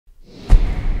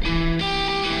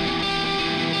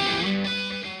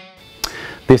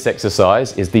This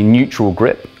exercise is the neutral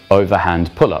grip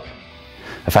overhand pull-up.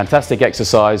 A fantastic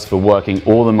exercise for working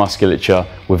all the musculature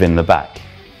within the back.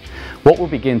 What we'll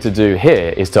begin to do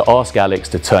here is to ask Alex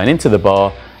to turn into the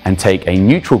bar and take a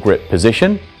neutral grip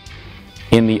position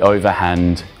in the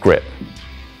overhand grip.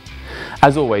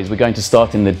 As always, we're going to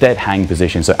start in the dead hang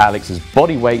position, so Alex's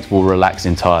body weight will relax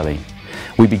entirely.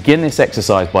 We begin this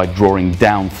exercise by drawing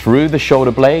down through the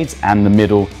shoulder blades and the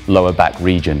middle lower back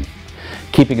region.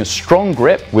 Keeping a strong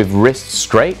grip with wrists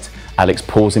straight, Alex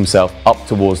pulls himself up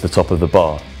towards the top of the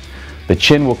bar. The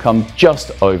chin will come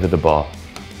just over the bar.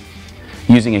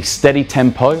 Using a steady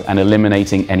tempo and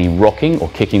eliminating any rocking or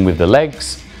kicking with the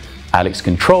legs, Alex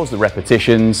controls the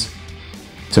repetitions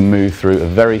to move through a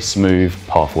very smooth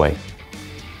pathway.